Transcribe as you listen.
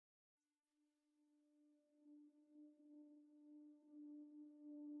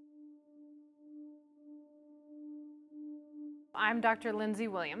I'm Dr. Lindsay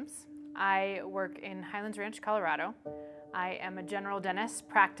Williams. I work in Highlands Ranch, Colorado. I am a general dentist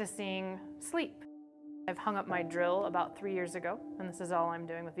practicing sleep. I've hung up my drill about 3 years ago, and this is all I'm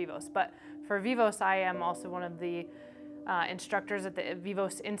doing with Vivos. But for Vivos, I am also one of the instructors at the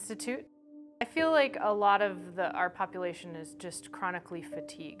Vivos Institute. I feel like a lot of our population is just chronically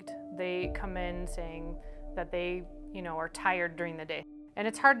fatigued. They come in saying that they, are tired during the day. And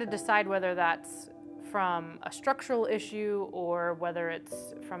it's hard to decide whether that's from a structural issue or whether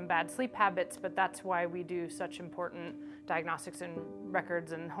it's from bad sleep habits, but that's why we do such important diagnostics and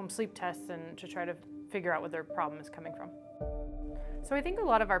records and home sleep tests and to try to figure out what their problem is coming from. So I think a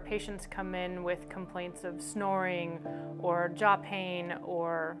lot of our patients come in with complaints of snoring or jaw pain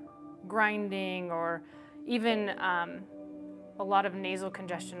or grinding or even a lot of nasal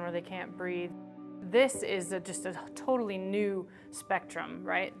congestion where they can't breathe. This is just a totally new spectrum,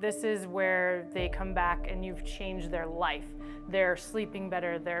 right? This is where they come back and you've changed their life. They're sleeping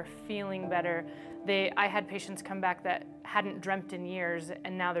better, they're feeling better. I had patients come back that hadn't dreamt in years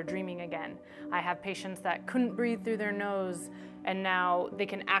and now they're dreaming again. I have patients that couldn't breathe through their nose and now they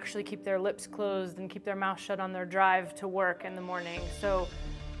can actually keep their lips closed and keep their mouth shut on their drive to work in the morning. So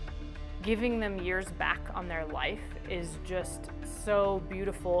giving them years back on their life is just so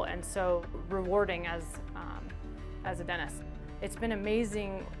beautiful and so rewarding as a dentist. It's been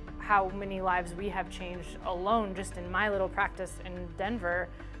amazing how many lives we have changed alone just in my little practice in Denver.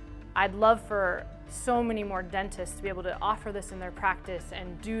 I'd love for so many more dentists to be able to offer this in their practice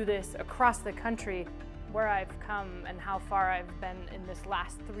and do this across the country. Where I've come and how far I've been in this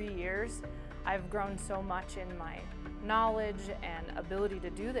last 3 years, I've grown so much in my knowledge and ability to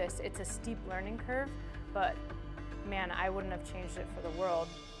do this. It's a steep learning curve, but man, I wouldn't have changed it for the world.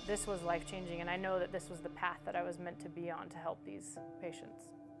 This was life-changing, and I know that this was the path that I was meant to be on to help these patients.